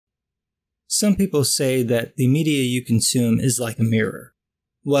Some people say that the media you consume is like a mirror.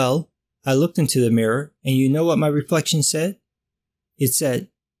 Well, I looked into the mirror and you know what my reflection said? It said,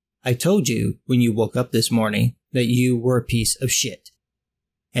 "I told you when you woke up this morning that you were a piece of shit."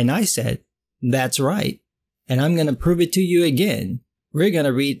 And I said, "That's right. And I'm going to prove it to you again. We're going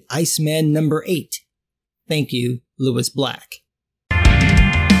to read Iceman number 8. Thank you, Lewis Black."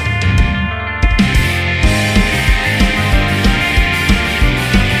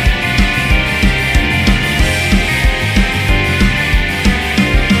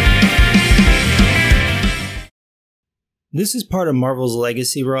 This is part of Marvel's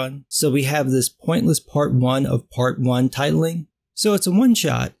Legacy run, so we have this pointless Part 1 of Part 1 titling. So it's a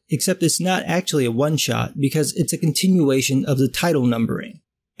one-shot, except it's not actually a one-shot because it's a continuation of the title numbering.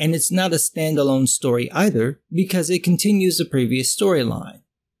 And it's not a standalone story either because it continues the previous storyline.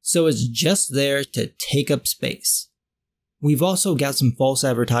 So it's just there to take up space. We've also got some false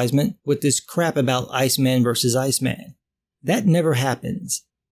advertisement with this crap about Iceman versus Iceman. That never happens.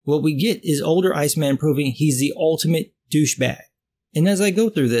 What we get is older Iceman proving he's the ultimate douchebag. And as I go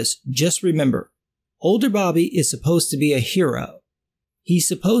through this, just remember, older Bobby is supposed to be a hero. He's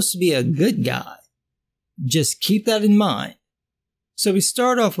supposed to be a good guy. Just keep that in mind. So we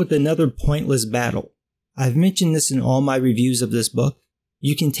start off with another pointless battle. I've mentioned this in all my reviews of this book.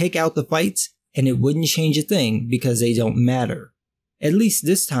 You can take out the fights and it wouldn't change a thing because they don't matter. At least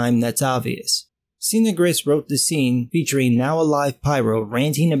this time that's obvious. Sina Grace wrote the scene featuring now alive Pyro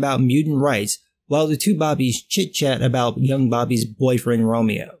ranting about mutant rights while the two Bobbies chit-chat about young Bobby's boyfriend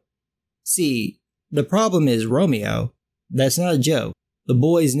Romeo. See, the problem is Romeo. That's not a joke. The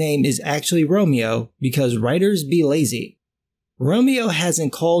boy's name is actually Romeo because writers be lazy. Romeo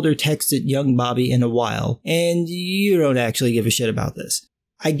hasn't called or texted young Bobby in a while, and you don't actually give a shit about this.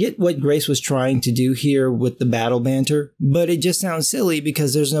 I get what Grace was trying to do here with the battle banter, but it just sounds silly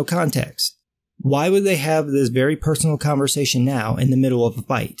because there's no context. Why would they have this very personal conversation now in the middle of a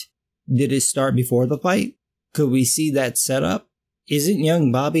fight? Did it start before the fight? Could we see that setup? Isn't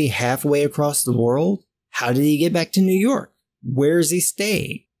young Bobby halfway across the world? How did he get back to New York? Where is he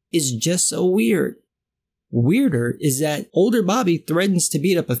staying? It's just so weird. Weirder is that older Bobby threatens to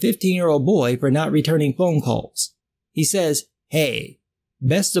beat up a 15-year-old boy for not returning phone calls. He says, "Hey,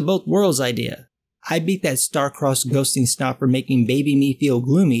 best of both worlds idea. I beat that star-crossed ghosting snot for making baby me feel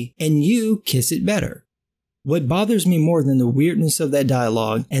gloomy, and you kiss it better." What bothers me more than the weirdness of that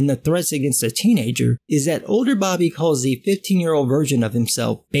dialogue and the threats against a teenager is that older Bobby calls the 15-year-old version of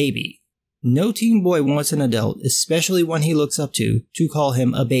himself baby. No teen boy wants an adult, especially one he looks up to call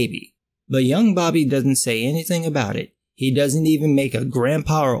him a baby. But young Bobby doesn't say anything about it. He doesn't even make a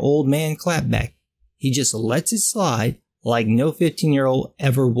grandpa or old man clapback. He just lets it slide like no 15-year-old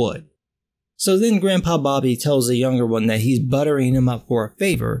ever would. So then Grandpa Bobby tells the younger one that he's buttering him up for a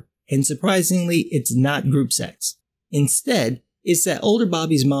favor, and surprisingly, it's not group sex. Instead, it's that older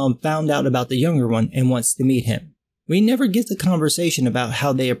Bobby's mom found out about the younger one and wants to meet him. We never get the conversation about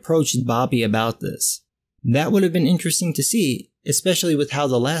how they approached Bobby about this. That would have been interesting to see, especially with how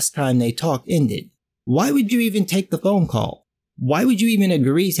the last time they talked ended. Why would you even take the phone call? Why would you even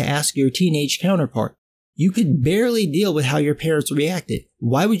agree to ask your teenage counterpart? You could barely deal with how your parents reacted.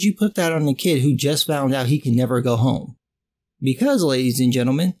 Why would you put that on a kid who just found out he can never go home? Because, ladies and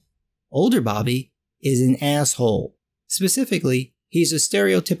gentlemen, older Bobby is an asshole. Specifically, he's a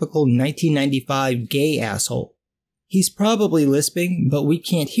stereotypical 1995 gay asshole. He's probably lisping, but we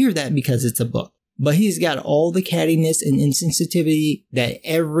can't hear that because it's a book. But he's got all the cattiness and insensitivity that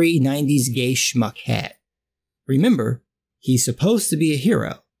every 90s gay schmuck had. Remember, he's supposed to be a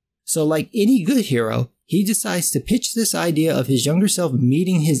hero. So like any good hero, he decides to pitch this idea of his younger self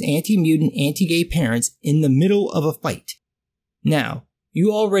meeting his anti-mutant, anti-gay parents in the middle of a fight. Now,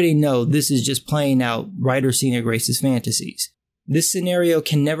 you already know this is just playing out writer Sina Grace's fantasies. This scenario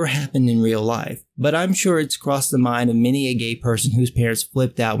can never happen in real life, but I'm sure it's crossed the mind of many a gay person whose parents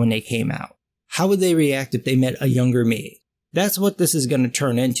flipped out when they came out. How would they react if they met a younger me? That's what this is going to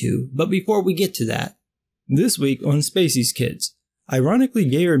turn into, but before we get to that, this week on Spacey's Kids, ironically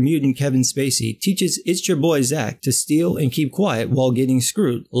gayer mutant Kevin Spacey teaches It's Your Boy Zach to steal and keep quiet while getting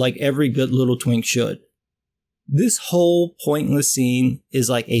screwed like every good little twink should. This whole pointless scene is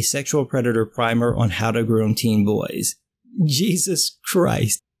like a sexual predator primer on how to groom teen boys. Jesus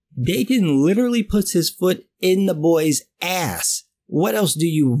Christ. Dakin literally puts his foot in the boy's ass. What else do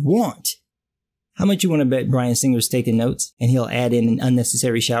you want? How much you want to bet Bryan Singer's taking notes and he'll add in an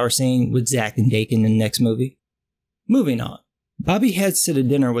unnecessary shower scene with Zach and Dakin in the next movie? Moving on. Bobby heads to the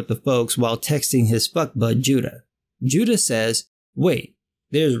dinner with the folks while texting his fuck bud Judah. Judah says, "Wait,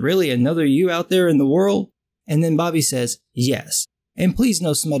 there's really another you out there in the world?" And then Bobby says, "Yes. And please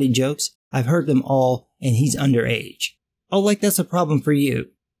no smutty jokes. I've heard them all, and he's underage. Oh, like that's a problem for you.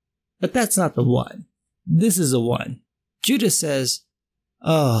 But that's not the one. This is the one. Judah says,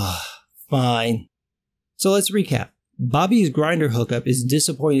 oh, fine. So let's recap. Bobby's grinder hookup is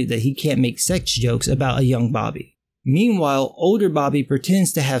disappointed that he can't make sex jokes about a young Bobby. Meanwhile, older Bobby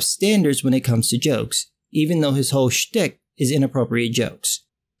pretends to have standards when it comes to jokes, even though his whole shtick is inappropriate jokes.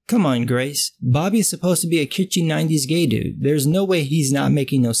 Come on, Grace. Bobby is supposed to be a kitschy 90s gay dude. There's no way he's not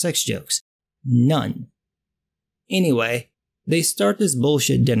making no sex jokes. None. Anyway, they start this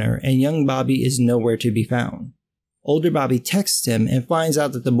bullshit dinner and young Bobby is nowhere to be found. Older Bobby texts him and finds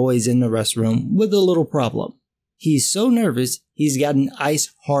out that the boy is in the restroom with a little problem. He's so nervous, he's got an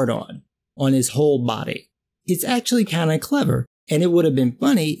ice hard-on his whole body. It's actually kinda clever, and it would have been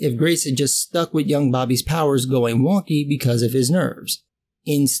funny if Grace had just stuck with young Bobby's powers going wonky because of his nerves.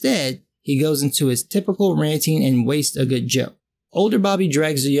 Instead, he goes into his typical ranting and wastes a good joke. Older Bobby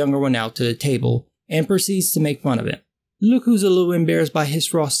drags the younger one out to the table and proceeds to make fun of him. Look who's a little embarrassed by his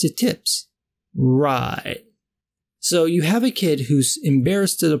frosted tips. Right. So you have a kid who's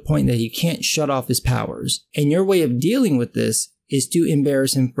embarrassed to the point that he can't shut off his powers, and your way of dealing with this is to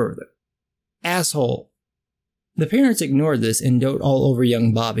embarrass him further. Asshole. The parents ignore this and dote all over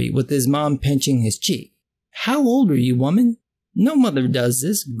young Bobby, with his mom pinching his cheek. How old are you, woman? No mother does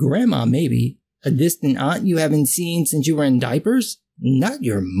this. Grandma, maybe. A distant aunt you haven't seen since you were in diapers? Not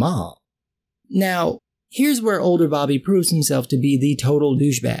your mom. Now, here's where older Bobby proves himself to be the total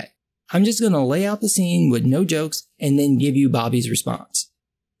douchebag. I'm just gonna lay out the scene with no jokes and then give you Bobby's response.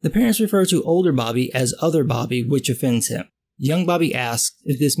 The parents refer to older Bobby as other Bobby, which offends him. Young Bobby asks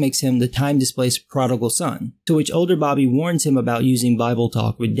if this makes him the time-displaced prodigal son, to which older Bobby warns him about using Bible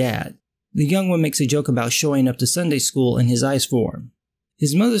talk with dad. The young one makes a joke about showing up to Sunday school in his ice form.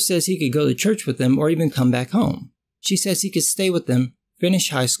 His mother says he could go to church with them or even come back home. She says he could stay with them, finish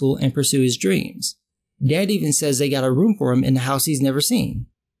high school, and pursue his dreams. Dad even says they got a room for him in the house he's never seen.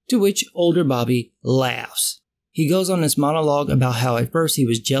 To which older Bobby laughs. He goes on this monologue about how at first he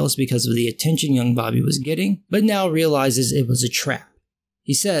was jealous because of the attention young Bobby was getting, but now realizes it was a trap.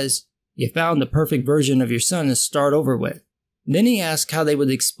 He says, "You found the perfect version of your son to start over with." Then he asks how they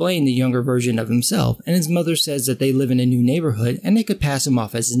would explain the younger version of himself, and his mother says that they live in a new neighborhood and they could pass him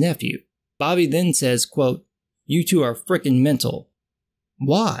off as his nephew. Bobby then says, quote, "You two are frickin' mental."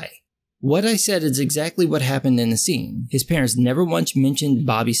 Why? What I said is exactly what happened in the scene. His parents never once mentioned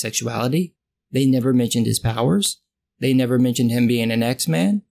Bobby's sexuality. They never mentioned his powers. They never mentioned him being an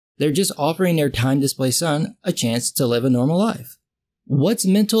X-Man. They're just offering their time-displaced son a chance to live a normal life. What's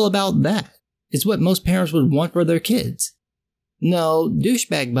mental about that? It's what most parents would want for their kids. No,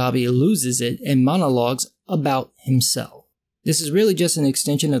 douchebag Bobby loses it and monologues about himself. This is really just an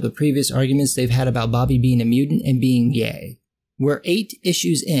extension of the previous arguments they've had about Bobby being a mutant and being gay. We're 8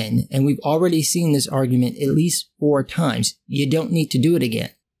 issues in, and we've already seen this argument at least 4 times. You don't need to do it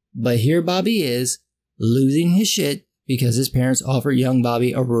again. But here Bobby is, losing his shit because his parents offered young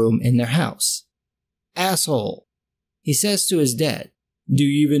Bobby a room in their house. Asshole. He says to his dad, "Do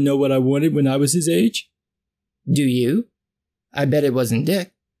you even know what I wanted when I was his age?" Do you? I bet it wasn't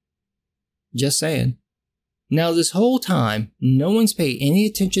dick. Just saying. Now this whole time, no one's paid any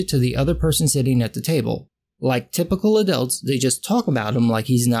attention to the other person sitting at the table. Like typical adults, they just talk about him like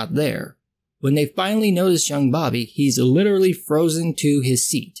he's not there. When they finally notice young Bobby, he's literally frozen to his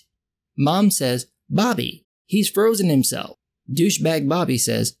seat. Mom says, "Bobby, he's frozen himself." Douchebag Bobby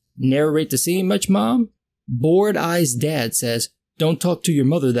says, "Narrate the scene much, Mom?" Bored-eyed Dad says, "Don't talk to your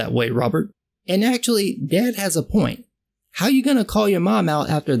mother that way, Robert." And actually, Dad has a point. How you gonna call your mom out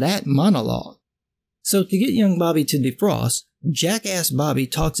after that monologue? So to get young Bobby to defrost, jackass Bobby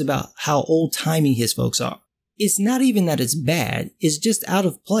talks about how old-timey his folks are. It's not even that it's bad, it's just out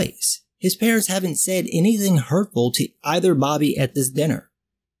of place. His parents haven't said anything hurtful to either Bobby at this dinner.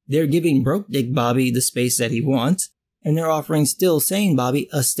 They're giving broke dick Bobby the space that he wants, and they're offering still sane Bobby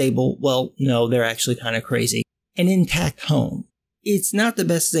a stable, well, no, they're actually kind of crazy, an intact home. It's not the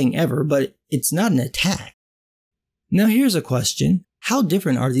best thing ever, but it's not an attack. Now here's a question. How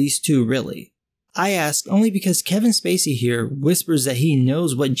different are these two really? I ask only because Kevin Spacey here whispers that he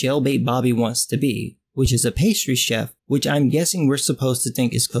knows what jailbait Bobby wants to be, which is a pastry chef, which I'm guessing we're supposed to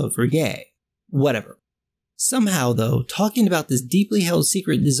think is code for gay. Whatever. Somehow though, talking about this deeply held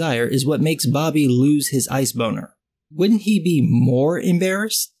secret desire is what makes Bobby lose his ice boner. Wouldn't he be more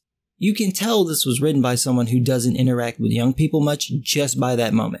embarrassed? You can tell this was written by someone who doesn't interact with young people much just by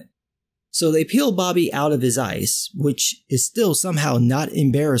that moment. So they peel Bobby out of his ice, which is still somehow not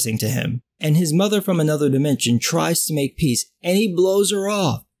embarrassing to him, and his mother from another dimension tries to make peace, and he blows her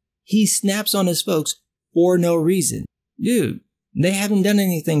off. He snaps on his folks for no reason. Dude, they haven't done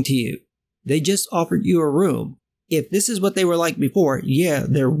anything to you. They just offered you a room. If this is what they were like before, yeah,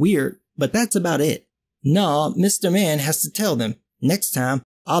 they're weird, but that's about it. No, Mr. Man has to tell them, next time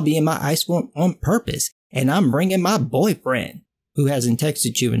I'll be in my ice form on purpose, and I'm bringing my boyfriend, who hasn't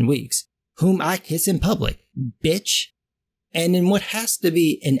texted you in weeks, whom I kiss in public, bitch. And in what has to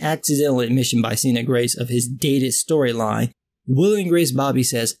be an accidental admission by Cena Grace of his dated storyline, Will and Grace Bobby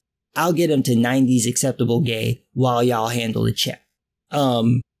says, I'll get him to 90s acceptable gay while y'all handle the check.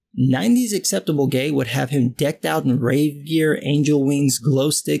 90s acceptable gay would have him decked out in rave gear, angel wings, glow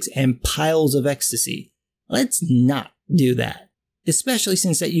sticks, and piles of ecstasy. Let's not do that. Especially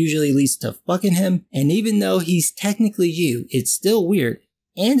since that usually leads to fucking him, and even though he's technically you, it's still weird,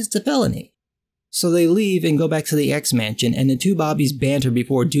 and it's a felony. So they leave and go back to the X Mansion, and the two Bobbies banter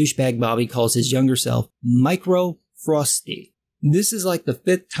before Douchebag Bobby calls his younger self Micro Frosty. This is like the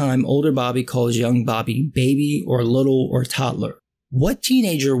 5th time older Bobby calls young Bobby baby or little or toddler. What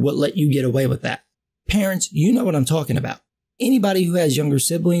teenager would let you get away with that? Parents, you know what I'm talking about. Anybody who has younger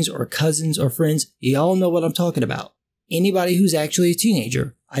siblings or cousins or friends, y'all know what I'm talking about. Anybody who's actually a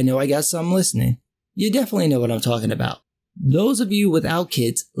teenager, I know I got some listening, you definitely know what I'm talking about. Those of you without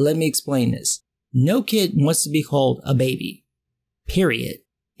kids, let me explain this. No kid wants to be called a baby. Period.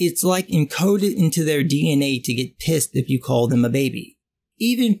 It's like encoded into their DNA to get pissed if you call them a baby.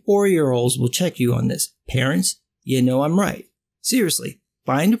 Even 4-year-olds will check you on this. Parents, you know I'm right. Seriously,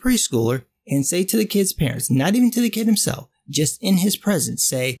 find a preschooler and say to the kid's parents, not even to the kid himself, just in his presence,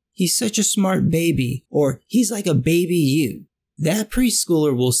 say, he's such a smart baby, or he's like a baby you. That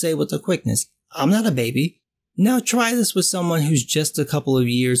preschooler will say with a quickness, I'm not a baby. Now try this with someone who's just a couple of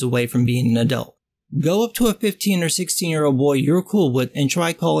years away from being an adult. Go up to a 15 or 16-year-old boy you're cool with and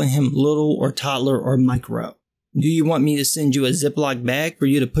try calling him little or toddler or micro. Do you want me to send you a Ziploc bag for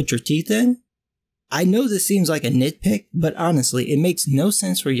you to put your teeth in? I know this seems like a nitpick, but honestly, it makes no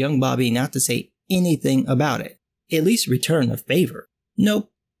sense for young Bobby not to say anything about it. At least return a favor.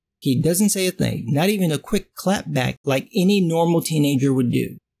 Nope. He doesn't say a thing, not even a quick clap back like any normal teenager would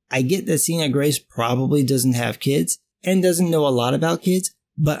do. I get that Cena Grace probably doesn't have kids and doesn't know a lot about kids,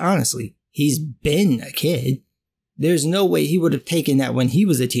 but honestly, he's been a kid. There's no way he would have taken that when he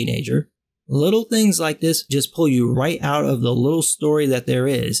was a teenager. Little things like this just pull you right out of the little story that there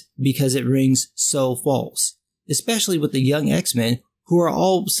is because it rings so false. Especially with the young X-Men who are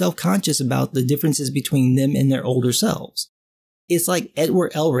all self-conscious about the differences between them and their older selves. It's like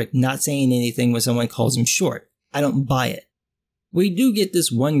Edward Elric not saying anything when someone calls him short. I don't buy it. We do get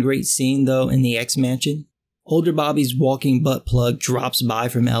this one great scene though in the X Mansion. Older Bobby's walking butt plug drops by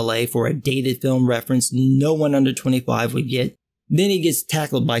from LA for a dated film reference no one under 25 would get. Then he gets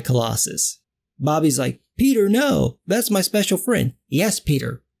tackled by Colossus. Bobby's like, Peter, no, that's my special friend. Yes,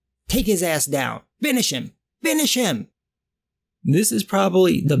 Peter. Take his ass down. Finish him. Finish him. This is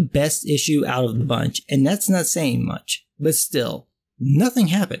probably the best issue out of the bunch, and that's not saying much. But still, nothing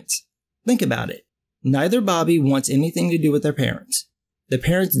happens. Think about it. Neither Bobby wants anything to do with their parents. The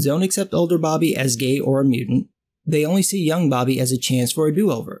parents don't accept older Bobby as gay or a mutant. They only see young Bobby as a chance for a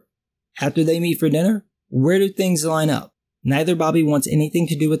do-over. After they meet for dinner, where do things line up? Neither Bobby wants anything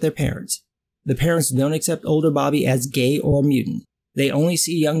to do with their parents. The parents don't accept older Bobby as gay or a mutant. They only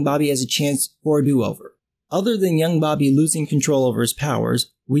see young Bobby as a chance for a do-over. Other than young Bobby losing control over his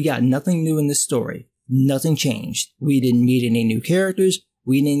powers, we got nothing new in this story. Nothing changed. We didn't meet any new characters.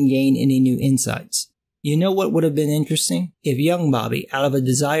 We didn't gain any new insights. You know what would have been interesting? If young Bobby, out of a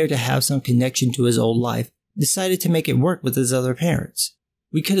desire to have some connection to his old life, decided to make it work with his other parents.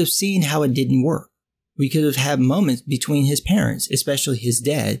 We could have seen how it didn't work. We could have had moments between his parents, especially his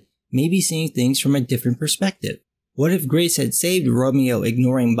dad, maybe seeing things from a different perspective. What if Grace had saved Romeo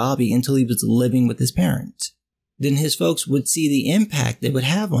ignoring Bobby until he was living with his parents? Then his folks would see the impact it would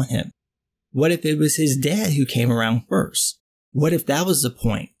have on him. What if it was his dad who came around first? What if that was the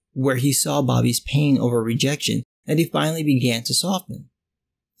point where he saw Bobby's pain over rejection and he finally began to soften?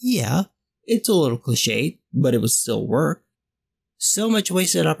 Yeah, it's a little cliched, but it would still work. So much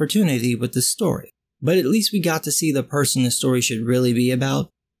wasted opportunity with this story. But at least we got to see the person the story should really be about,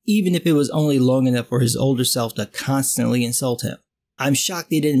 even if it was only long enough for his older self to constantly insult him. I'm shocked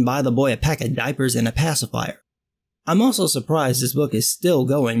they didn't buy the boy a pack of diapers and a pacifier. I'm also surprised this book is still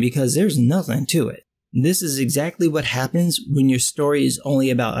going because there's nothing to it. This is exactly what happens when your story is only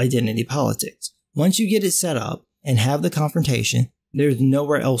about identity politics. Once you get it set up and have the confrontation, there's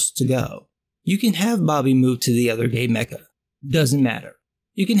nowhere else to go. You can have Bobby move to the other gay mecca. Doesn't matter.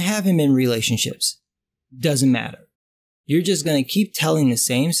 You can have him in relationships. Doesn't matter. You're just going to keep telling the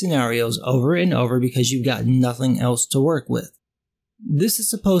same scenarios over and over because you've got nothing else to work with. This is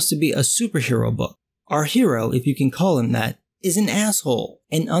supposed to be a superhero book. Our hero, if you can call him that, is an asshole,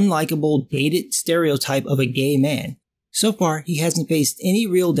 an unlikable, dated stereotype of a gay man. So far, he hasn't faced any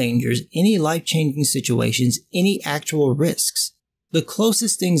real dangers, any life-changing situations, any actual risks. The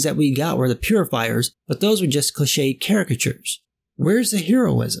closest things that we got were the Purifiers, but those were just cliched caricatures. Where's the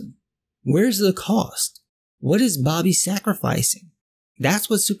heroism? Where's the cost? What is Bobby sacrificing? That's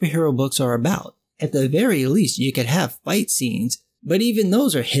what superhero books are about. At the very least, you could have fight scenes, but even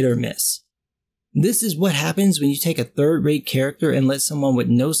those are hit or miss. This is what happens when you take a third-rate character and let someone with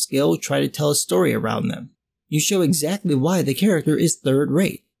no skill try to tell a story around them. You show exactly why the character is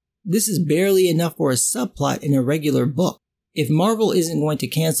third-rate. This is barely enough for a subplot in a regular book. If Marvel isn't going to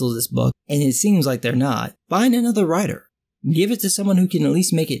cancel this book, and it seems like they're not, find another writer. Give it to someone who can at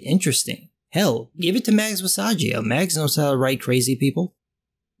least make it interesting. Hell, give it to Mags Visaggio. Mags knows how to write crazy people.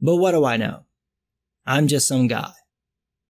 But what do I know? I'm just some guy.